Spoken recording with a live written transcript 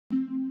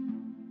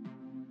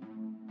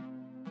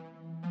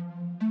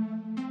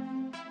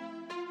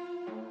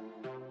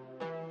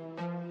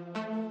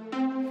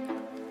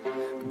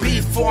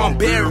before I'm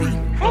buried.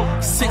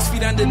 6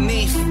 feet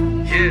underneath.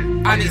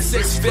 I need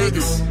 6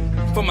 figures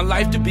for my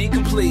life to be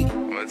complete.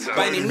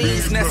 By any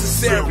means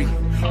necessary,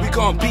 we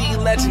gon' be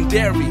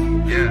legendary.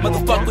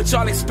 Motherfuck what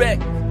y'all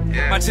expect.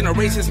 My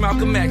generation's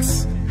Malcolm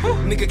X.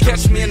 Nigga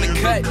catch me in the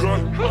cut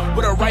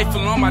with a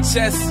rifle on my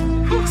chest.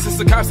 Since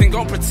the cops ain't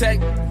gon'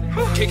 protect,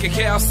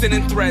 KKK out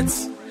sending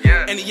threats.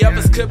 Any of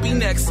us could be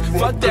next.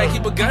 Fuck that,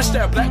 keep a gun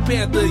strap. Black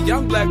Panther,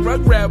 young black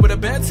rugrat with a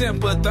bad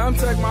temper.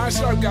 Thumbtack, mind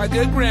sharp, got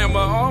good grammar.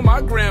 Oh my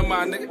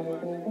grandma, nigga.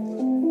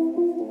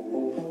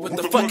 What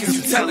the fuck is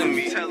you telling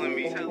me?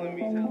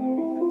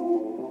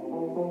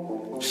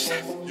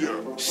 Chef,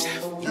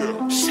 chef,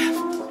 chef.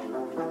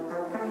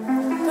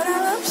 But I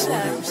love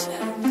Chef.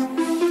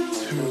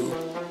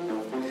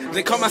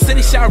 They call my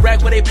city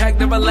Chirac, where they pack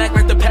never lack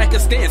like the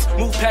Pakistans.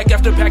 Move pack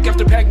after pack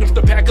after pack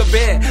after pack of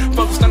bed.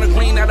 Focused on the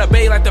green out of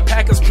bay like the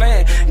Packers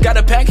plan.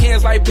 Gotta pack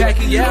hands like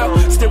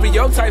Pacquiao.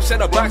 Stereotypes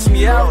that'll box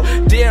me out.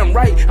 Damn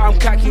right, I'm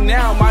cocky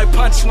now. My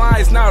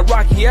punchline's not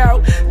rocky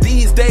out.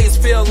 These days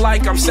feel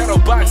like I'm shadow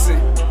boxing.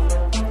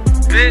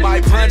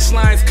 My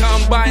punchlines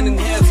combining,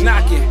 heads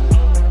knocking.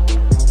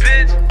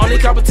 Only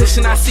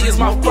competition I see is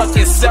my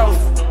fucking self.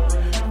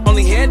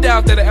 Only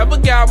handout that I ever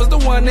got was the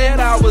one that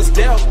I was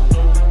dealt.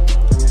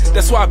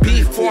 That's why I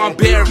beef before I'm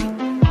buried.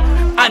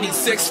 I need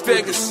 6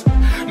 figures.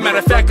 Matter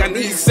of fact, I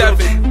need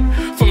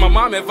 7. For my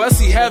mom if I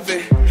see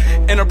heaven.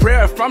 And a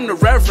prayer from the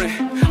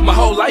reverend. My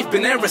whole life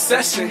been in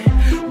recession.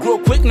 Grew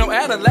up quick, no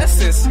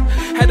adolescence.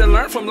 Had to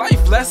learn from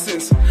life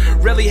lessons.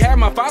 Really had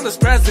my father's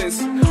presence.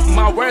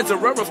 My words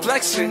are a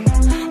reflection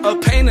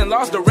of pain and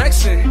lost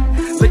direction.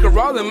 Liquor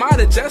all in my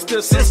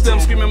digestive system.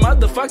 Screaming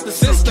motherfuck the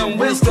system.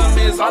 Wisdom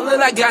is all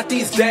that I got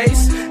these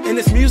days. In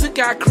this music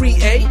I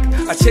create,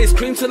 I chase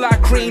cream till I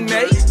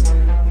cremate.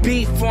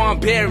 Beef before I'm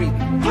buried.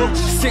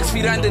 6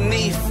 feet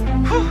underneath.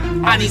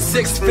 I need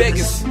 6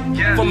 figures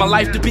for my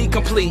life to be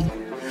complete.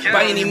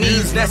 By any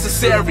means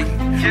necessary,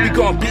 we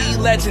gon' be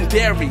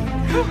legendary.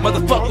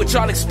 Motherfuck what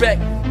y'all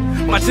expect.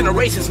 My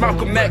generation's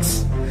Malcolm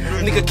X.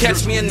 Nigga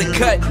catch me in the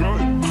cut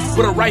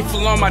with a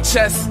rifle on my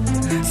chest.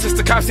 Since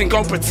the cops ain't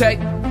gon'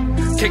 protect,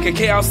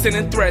 KKK out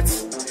sending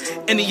threats.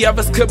 Any of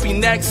us could be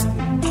next.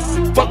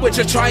 Fuck what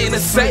you're trying to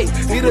say.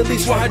 Need at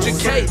least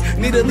 100K.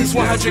 Need at least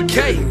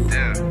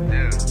 100K.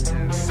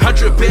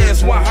 100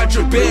 bands,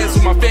 100 bands.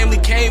 When my family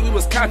came, we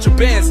was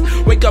contrabands.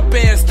 Wake up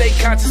and stay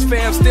conscious,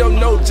 fam. Still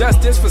no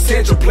justice for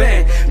Sandra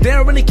Bland. They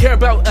don't really care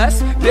about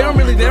us. They don't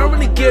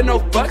really give no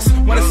fucks.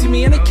 Wanna see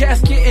me in a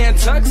casket and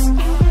tux?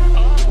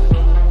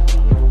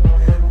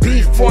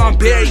 Beef before I'm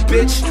buried,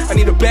 bitch. I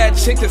need a bad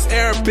chick that's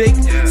Arabic.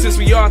 Since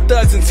we all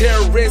thugs and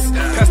terrorists.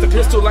 Pass the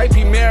pistol like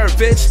P.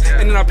 Maravich.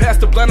 And then I pass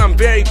the blunt, I'm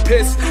very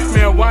pissed.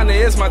 Marijuana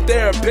is my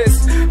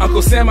therapist.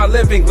 Uncle Sam, I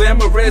live in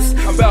glamorous.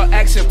 I'm about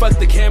action, fuck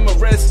the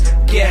cameras.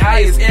 Get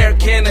high as Air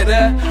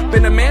Canada.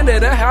 Been a man to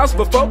the house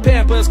before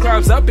Pampers.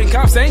 Crimes up and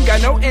cops ain't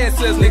got no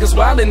answers. Niggas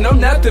wildin', know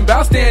nothing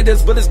about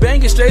standards. Bullets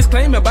banging, straight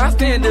claiming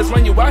bystanders.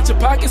 When you watch your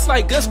pockets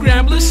like good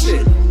scrambler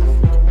shit.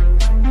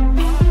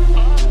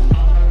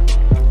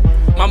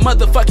 My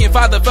motherfucking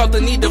father felt the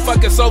need to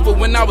fuck us over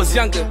when I was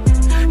younger.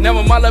 Now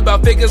I'm all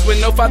about figures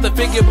with no father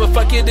figure, but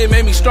fuck it, it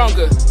made me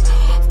stronger.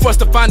 Forced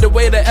to find a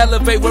way to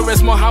elevate where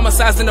it's more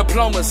homicides than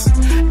diplomas.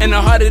 In the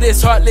heart of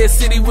this heartless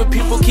city where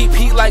people keep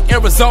heat like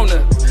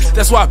Arizona.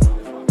 That's why,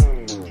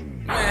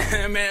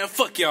 man,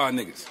 fuck y'all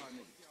niggas.